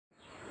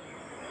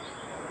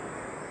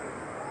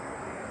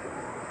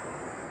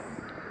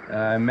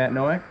I'm Matt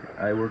Novak.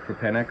 I work for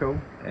PanEco,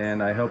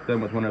 and I help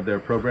them with one of their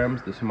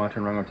programs, the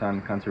Sumatran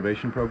Orangutan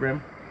Conservation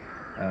Program.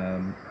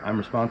 I'm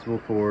responsible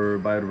for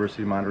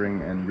biodiversity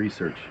monitoring and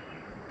research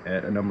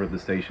at a number of the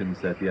stations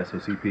that the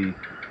SOCP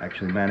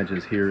actually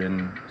manages here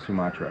in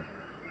Sumatra.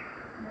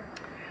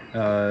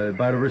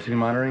 Biodiversity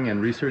monitoring and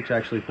research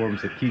actually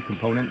forms a key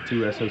component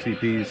to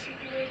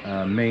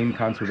SOCP's main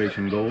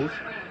conservation goals.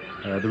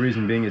 The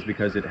reason being is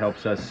because it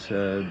helps us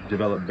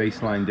develop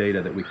baseline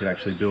data that we could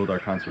actually build our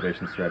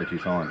conservation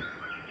strategies on.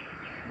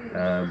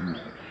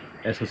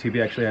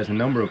 SOCP actually has a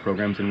number of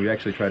programs, and we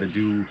actually try to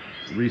do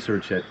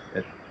research at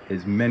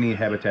as many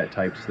habitat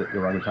types that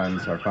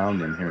orangutans are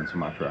found in here in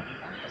Sumatra.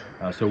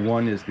 So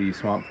one is the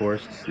swamp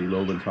forests, the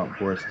lowland swamp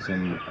forests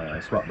in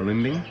Swat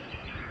Belimbing.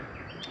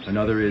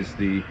 Another is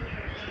the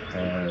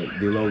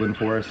lowland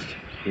forest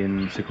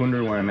in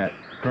Secundar, where I'm at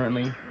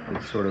currently.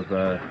 It's sort of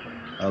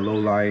a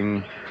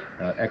low-lying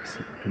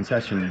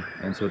ex-concession,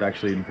 and so it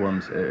actually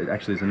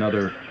is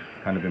another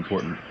kind of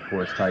important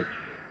forest type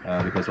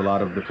because a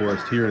lot of the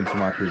forest here in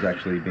Sumatra is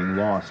actually being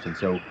lost, and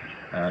so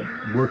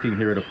working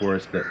here at a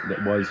forest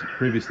that was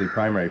previously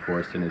primary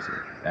forest and has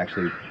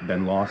actually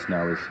been lost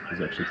now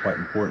is actually quite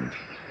important.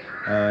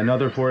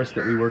 Another forest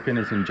that we work in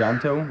is in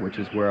Janto, which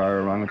is where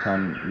our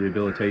orangutan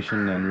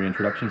rehabilitation and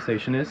reintroduction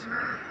station is.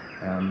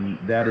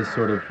 That is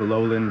sort of the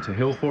lowland to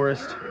hill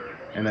forest.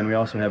 And then we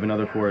also have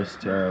another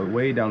forest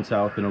way down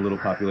south in a little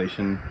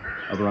population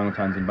of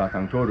orangutans in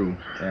Batang Toru,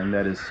 and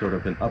that is sort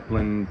of an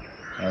upland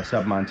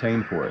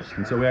sub-montane forest.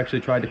 And so we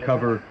actually tried to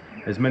cover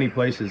as many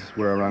places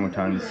where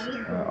orangutans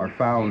are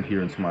found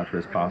here in Sumatra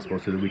as possible,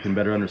 so that we can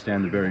better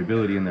understand the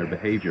variability in their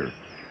behavior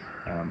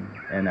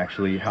and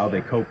actually how they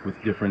cope with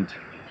different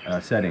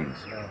settings.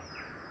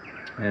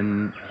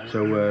 And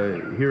so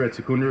here at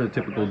Secundar, a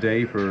typical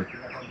day for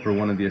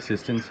one of the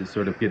assistants is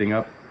sort of getting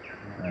up,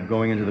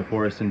 going into the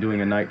forest and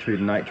doing a night tree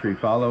to night tree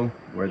follow,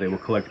 where they will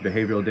collect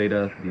behavioral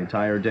data the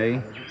entire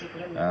day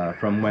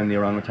from when the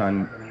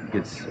orangutan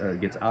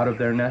gets out of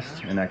their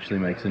nest and actually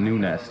makes a new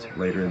nest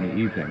later in the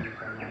evening.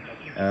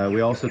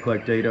 We also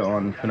collect data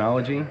on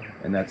phenology,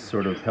 and that's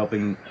sort of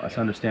helping us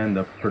understand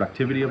the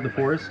productivity of the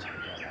forest.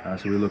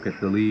 So we look at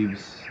the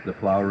leaves, the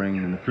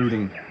flowering, and the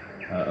fruiting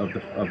of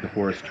the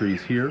forest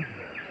trees here.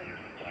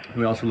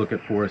 We also look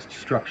at forest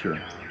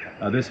structure.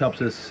 This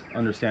helps us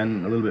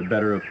understand a little bit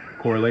better of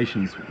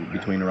correlations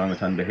between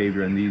orangutan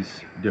behavior and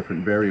these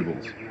different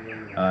variables.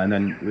 And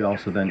then we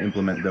also then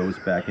implement those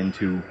back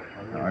into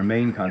our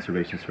main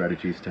conservation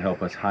strategies to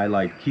help us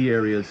highlight key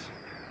areas,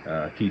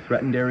 key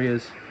threatened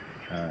areas,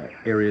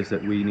 areas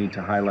that we need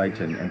to highlight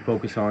and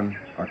focus on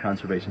our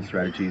conservation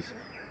strategies,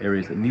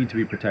 areas that need to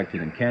be protected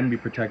and can be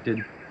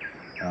protected,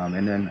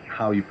 and then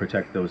how you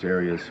protect those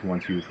areas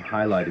once you've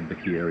highlighted the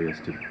key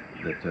areas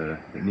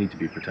that need to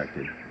be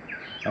protected.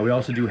 We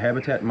also do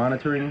habitat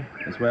monitoring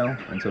as well,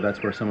 and so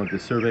that's where some of the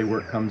survey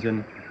work comes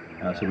in.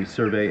 So we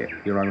survey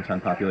the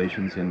orangutan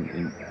populations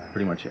in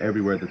pretty much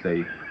everywhere that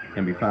they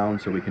can be found,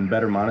 so we can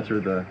better monitor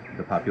the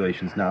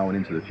populations now and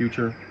into the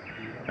future.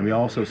 And we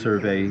also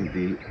survey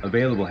the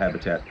available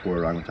habitat for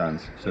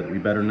orangutans so that we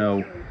better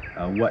know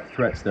what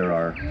threats there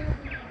are.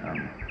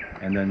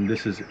 And then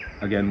this is,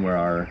 again, where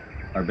our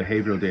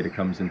behavioral data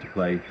comes into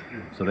play,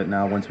 so that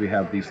now once we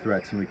have these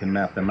threats and we can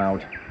map them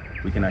out,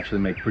 we can actually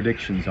make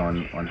predictions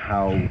on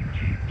how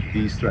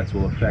these threats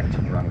will affect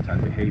orangutan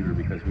behavior,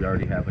 because we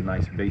already have a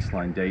nice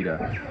baseline data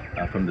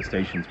from the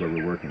stations where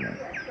we're working at.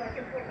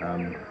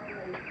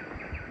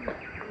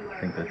 I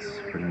think that's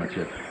pretty much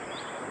it.